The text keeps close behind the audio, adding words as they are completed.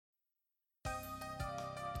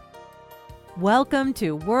Welcome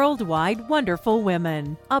to Worldwide Wonderful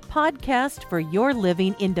Women, a podcast for your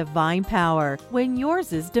living in divine power when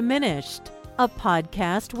yours is diminished. A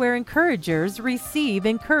podcast where encouragers receive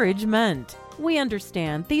encouragement. We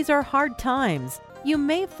understand these are hard times. You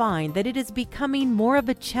may find that it is becoming more of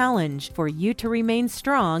a challenge for you to remain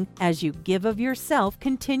strong as you give of yourself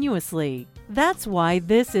continuously. That's why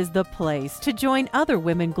this is the place to join other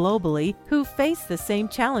women globally who face the same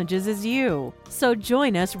challenges as you. So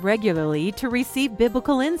join us regularly to receive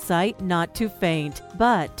biblical insight, not to faint,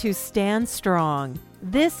 but to stand strong.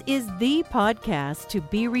 This is the podcast to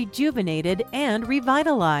be rejuvenated and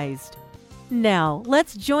revitalized. Now,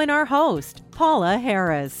 let's join our host, Paula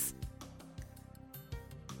Harris.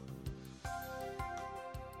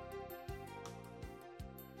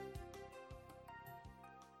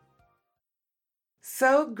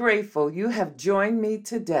 So grateful you have joined me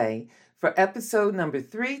today for episode number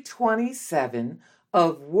 327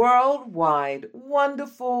 of Worldwide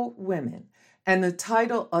Wonderful Women. And the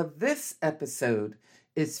title of this episode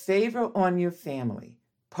is Favor on Your Family,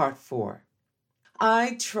 Part 4.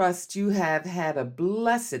 I trust you have had a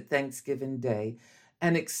blessed Thanksgiving Day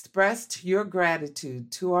and expressed your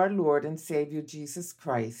gratitude to our Lord and Savior Jesus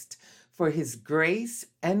Christ for his grace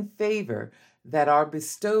and favor that are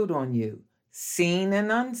bestowed on you, seen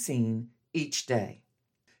and unseen, each day.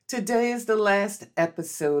 Today is the last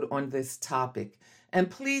episode on this topic,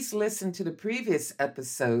 and please listen to the previous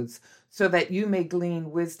episodes so that you may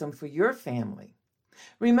glean wisdom for your family.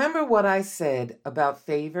 Remember what I said about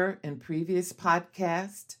favor in previous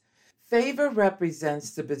podcast? Favor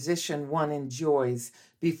represents the position one enjoys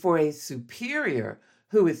before a superior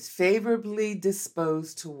who is favorably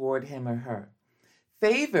disposed toward him or her.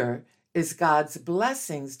 Favor is God's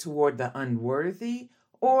blessings toward the unworthy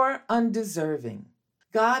or undeserving.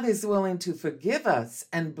 God is willing to forgive us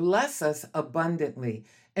and bless us abundantly,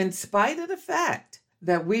 in spite of the fact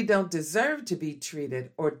that we don't deserve to be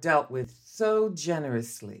treated or dealt with so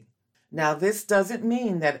generously. Now, this doesn't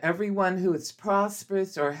mean that everyone who is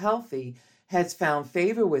prosperous or healthy has found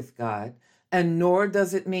favor with God, and nor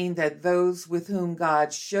does it mean that those with whom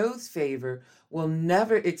God shows favor will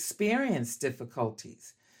never experience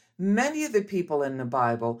difficulties. Many of the people in the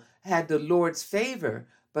Bible had the Lord's favor,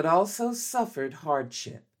 but also suffered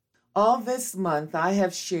hardship. All this month, I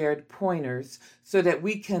have shared pointers so that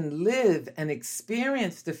we can live and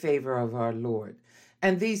experience the favor of our Lord.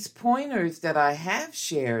 And these pointers that I have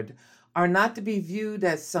shared are not to be viewed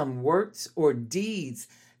as some works or deeds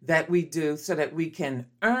that we do so that we can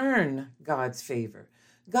earn God's favor.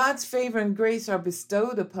 God's favor and grace are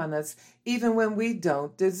bestowed upon us even when we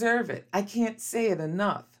don't deserve it. I can't say it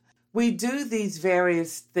enough. We do these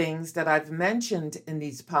various things that I've mentioned in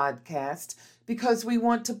these podcasts because we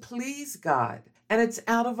want to please God, and it's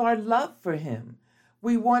out of our love for him.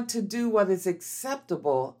 We want to do what is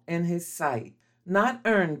acceptable in his sight, not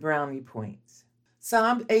earn brownie points.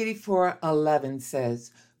 Psalm 84:11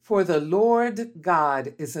 says, "For the Lord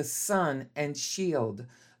God is a sun and shield.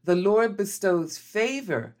 The Lord bestows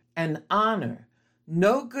favor and honor.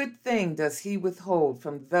 No good thing does he withhold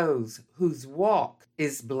from those whose walk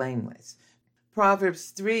is blameless."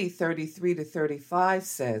 Proverbs 3:33-35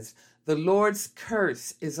 says, "The Lord's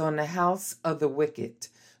curse is on the house of the wicked,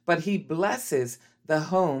 but he blesses the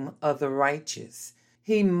home of the righteous.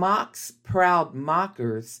 He mocks proud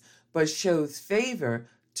mockers, but shows favor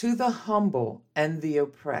to the humble and the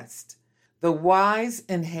oppressed. The wise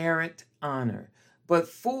inherit honor, but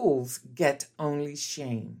fools get only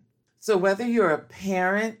shame." So whether you're a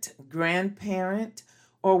parent, grandparent,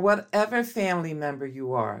 or whatever family member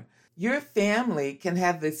you are, your family can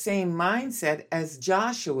have the same mindset as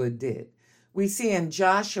Joshua did. We see in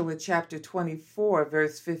Joshua chapter 24,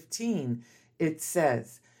 verse 15, it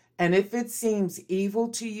says, "And if it seems evil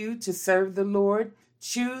to you to serve the Lord,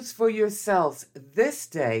 choose for yourselves this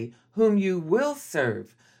day whom you will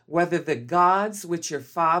serve, whether the gods which your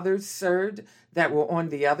fathers served that were on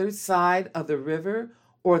the other side of the river,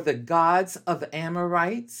 or the gods of the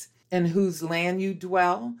Amorites in whose land you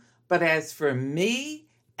dwell. But as for me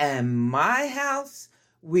and my house,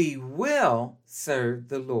 we will serve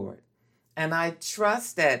the Lord." And I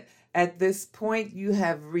trust that at this point you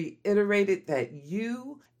have reiterated that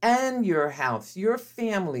you and your house, your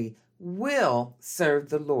family, will serve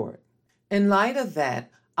the Lord. In light of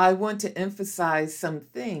that, I want to emphasize some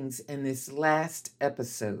things in this last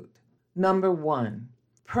episode. Number 1,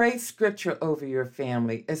 pray scripture over your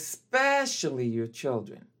family, especially your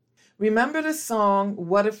children. Remember the song,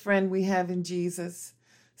 "What a Friend We Have in Jesus"?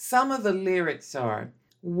 Some of the lyrics are,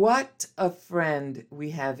 "What a friend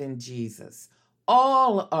we have in Jesus,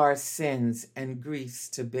 all our sins and griefs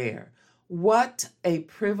to bear. What a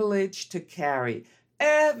privilege to carry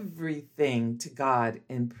everything to God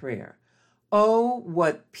in prayer. Oh,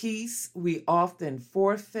 what peace we often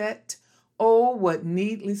forfeit. Oh, what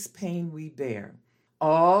needless pain we bear.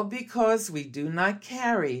 All because we do not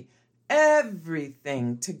carry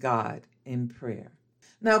everything to God in prayer.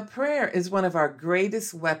 Now, prayer is one of our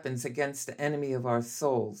greatest weapons against the enemy of our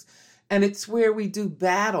souls, and it's where we do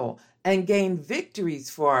battle and gain victories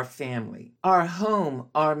for our family, our home,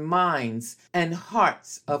 our minds, and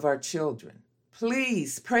hearts of our children.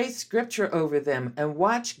 Please pray scripture over them and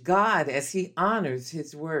watch God as He honors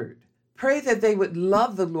His word. Pray that they would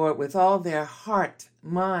love the Lord with all their heart,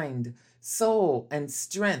 mind, soul, and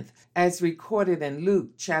strength, as recorded in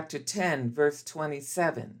Luke chapter 10, verse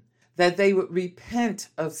 27. That they would repent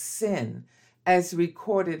of sin, as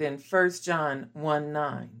recorded in 1 John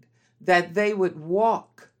 1:9. That they would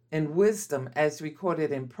walk in wisdom, as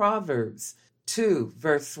recorded in Proverbs 2,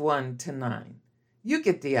 verse 1-9. You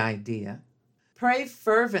get the idea. Pray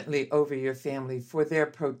fervently over your family for their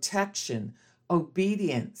protection,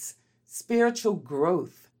 obedience, spiritual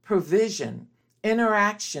growth, provision,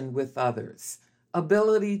 interaction with others,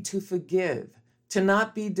 ability to forgive, to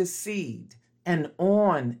not be deceived, and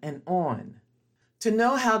on and on. To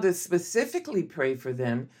know how to specifically pray for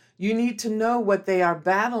them, you need to know what they are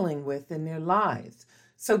battling with in their lives.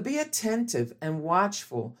 So be attentive and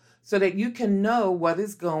watchful so that you can know what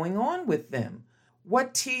is going on with them,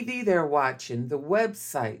 what TV they're watching, the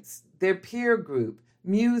websites, their peer group,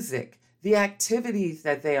 music, the activities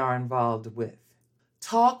that they are involved with.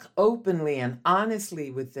 Talk openly and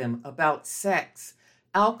honestly with them about sex,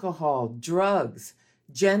 alcohol, drugs,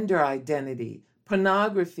 gender identity,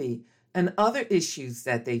 pornography, and other issues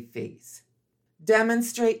that they face.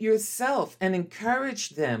 Demonstrate yourself and encourage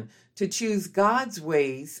them to choose God's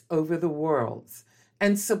ways over the world's,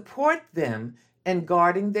 and support them in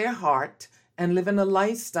guarding their heart and living a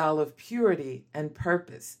lifestyle of purity and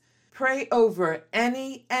purpose. Pray over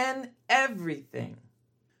any and everything.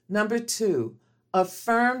 Number 2,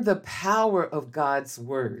 affirm the power of God's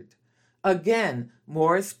word. Again,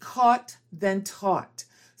 more is caught than taught.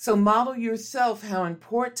 So model yourself how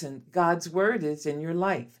important God's word is in your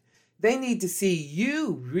life. They need to see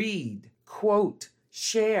you read, quote,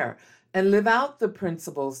 share, and live out the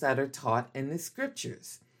principles that are taught in the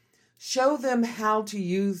scriptures. Show them how to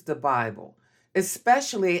use the Bible,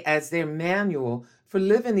 especially as their manual for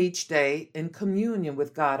living each day in communion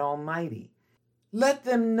with God Almighty. Let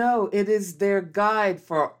them know it is their guide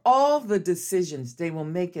for all the decisions they will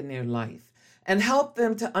make in their life, and help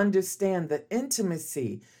them to understand the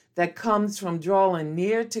intimacy that comes from drawing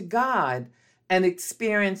near to God and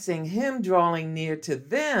experiencing Him drawing near to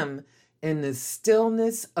them in the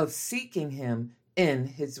stillness of seeking Him in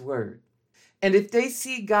His Word. And if they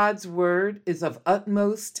see God's Word is of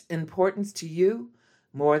utmost importance to you,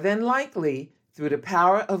 more than likely, through the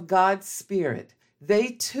power of God's Spirit, they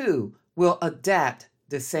too will adapt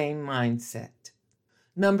the same mindset.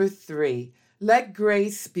 Number 3, let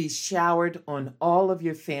grace be showered on all of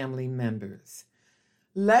your family members.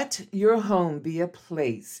 Let your home be a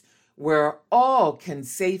place where all can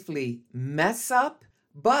safely mess up,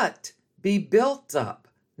 but be built up,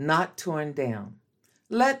 not torn down.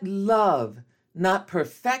 Let love, not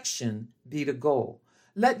perfection, be the goal.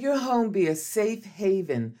 Let your home be a safe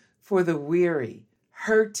haven for the weary,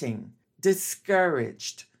 hurting,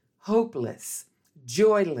 discouraged, hopeless,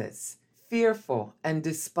 joyless, fearful, and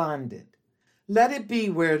despondent. Let it be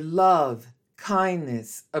where love,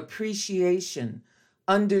 kindness, appreciation,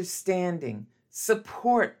 understanding,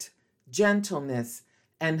 support, gentleness,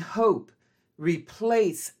 and hope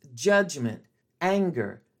replace judgment,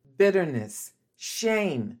 anger, bitterness,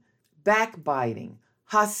 shame, backbiting,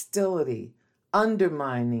 hostility,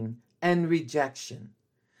 undermining, and rejection.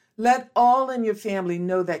 Let all in your family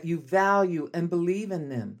know that you value and believe in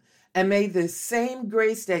them, and may the same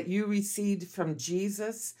grace that you received from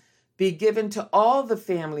Jesus be given to all the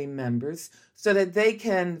family members so that they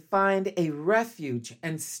can find a refuge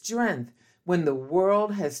and strength when the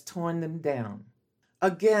world has torn them down.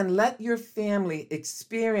 Again, let your family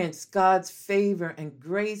experience God's favor and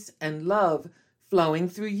grace and love flowing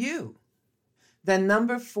through you. Then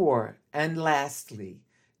number 4, and lastly,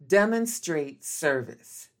 demonstrate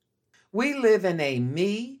service. We live in a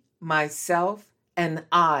me, myself, and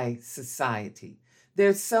I society.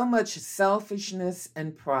 There's so much selfishness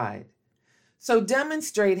and pride. So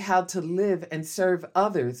demonstrate how to live and serve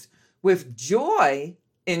others with joy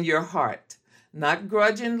in your heart, not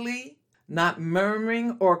grudgingly, not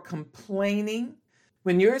murmuring or complaining.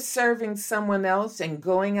 When you're serving someone else and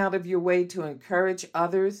going out of your way to encourage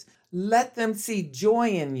others, let them see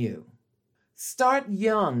joy in you. Start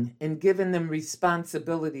young in giving them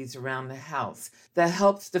responsibilities around the house that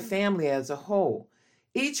helps the family as a whole.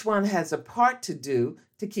 Each one has a part to do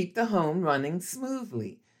to keep the home running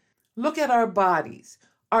smoothly. Look at our bodies.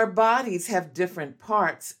 Our bodies have different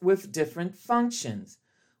parts with different functions.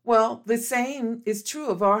 Well, the same is true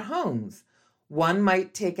of our homes. One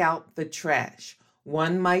might take out the trash,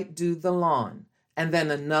 one might do the lawn, and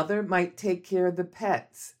then another might take care of the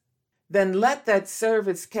pets. Then let that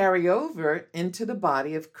service carry over into the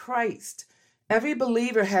body of Christ. Every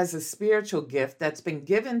believer has a spiritual gift that's been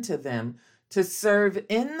given to them to serve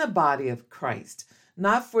in the body of Christ,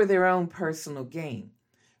 not for their own personal gain.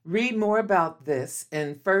 Read more about this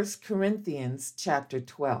in 1 Corinthians chapter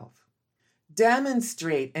 12.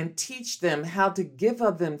 Demonstrate and teach them how to give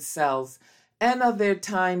of themselves and of their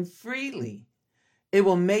time freely. It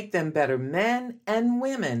will make them better men and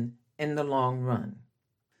women in the long run.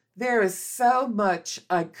 There is so much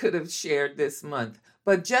I could have shared this month,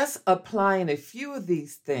 but just applying a few of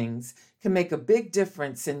these things can make a big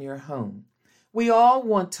difference in your home. We all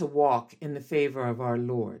want to walk in the favor of our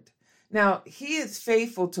Lord. Now, He is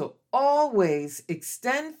faithful to always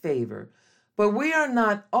extend favor, but we are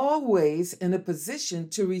not always in a position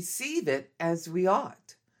to receive it as we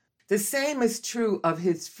ought. The same is true of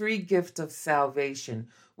His free gift of salvation,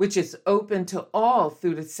 which is open to all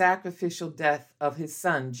through the sacrificial death of His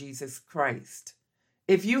Son, Jesus Christ.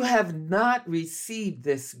 If you have not received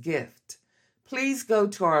this gift, please go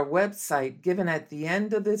to our website given at the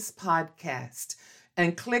end of this podcast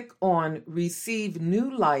and click on Receive New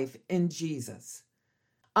Life in Jesus.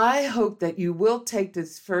 I hope that you will take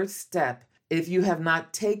this first step if you have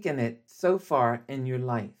not taken it so far in your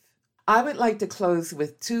life. I would like to close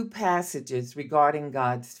with two passages regarding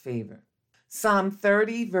God's favor. Psalm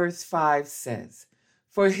 30 verse 5 says,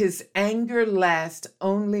 "For His anger lasts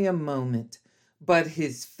only a moment, but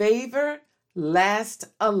His favor lasts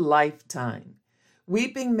a lifetime.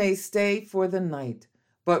 Weeping may stay for the night,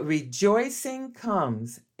 but rejoicing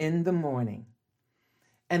comes in the morning."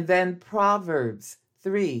 And then Proverbs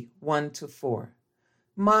 3:1-4.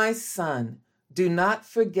 "My son, do not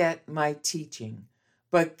forget my teaching,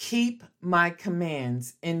 but keep my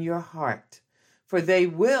commands in your heart, for they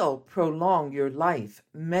will prolong your life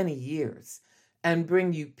many years and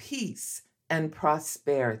bring you peace and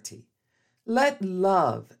prosperity. Let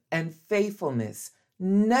love and faithfulness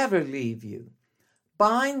never leave you.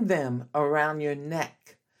 Bind them around your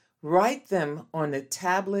neck. Write them on the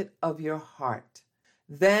tablet of your heart.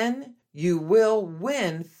 Then you will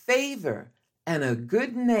win favor and a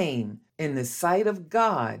good name in the sight of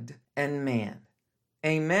God and man."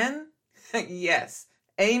 Amen? Yes,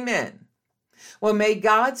 amen. Well, may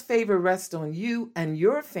God's favor rest on you and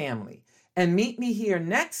your family. And meet me here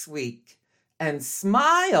next week. And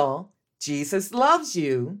smile, Jesus loves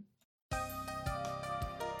you.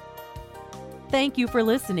 Thank you for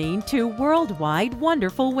listening to Worldwide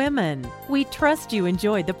Wonderful Women. We trust you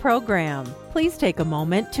enjoyed the program. Please take a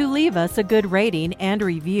moment to leave us a good rating and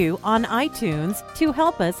review on iTunes to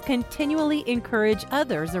help us continually encourage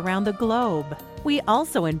others around the globe. We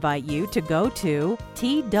also invite you to go to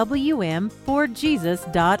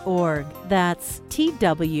twmforjesus.org. That's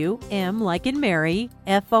TWM like in Mary,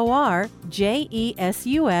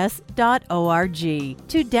 FORJESUS.org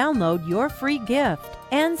to download your free gift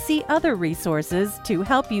and see other resources to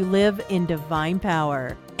help you live in divine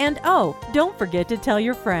power. And don't forget to tell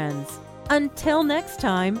your friends. Until next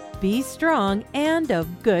time, be strong and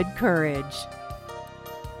of good courage.